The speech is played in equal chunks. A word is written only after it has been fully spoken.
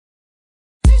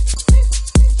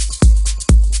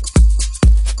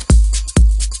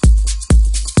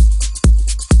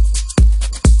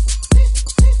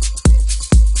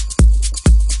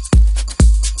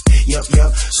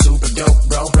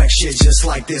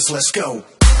this, let's go.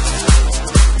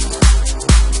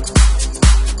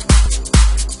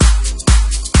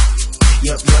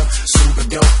 Yup, super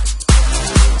dope.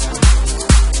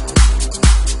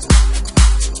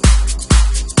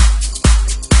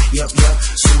 Yup,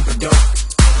 super dope.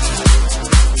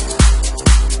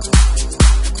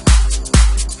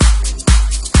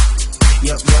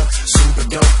 Yup, super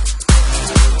dope.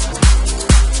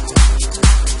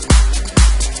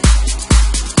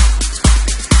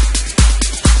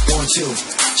 One, two.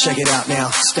 Check it out now,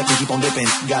 step and keep on dipping.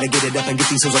 Gotta get it up and get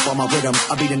these hills up on my rhythm.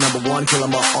 I'll be the number one, kill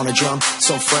 'em up on a drum.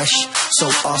 So fresh, so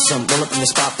awesome. Roll up in the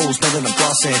spot, fools, better than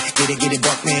flossing. Get it,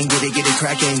 buck man, get it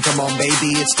cracking. Come on,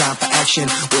 baby, it's time for action.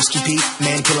 Whiskey Pete,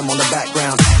 man, kill 'em on the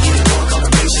background. Get it walk on the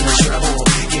bass and the treble.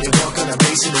 Get it walk on the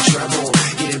bass and the treble.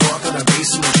 Get it walk on the bass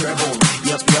and the treble.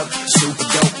 Yup, super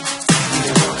dope. Get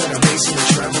it walk on the bass and the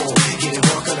treble. Get it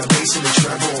walk on the bass and the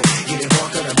treble. Get it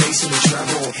walk on the bass and the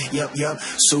treble. Yup,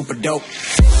 super dope.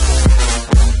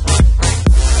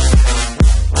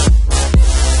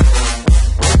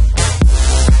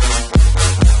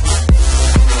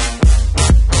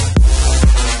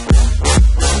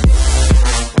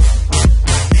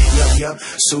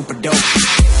 Super dope. Super dope.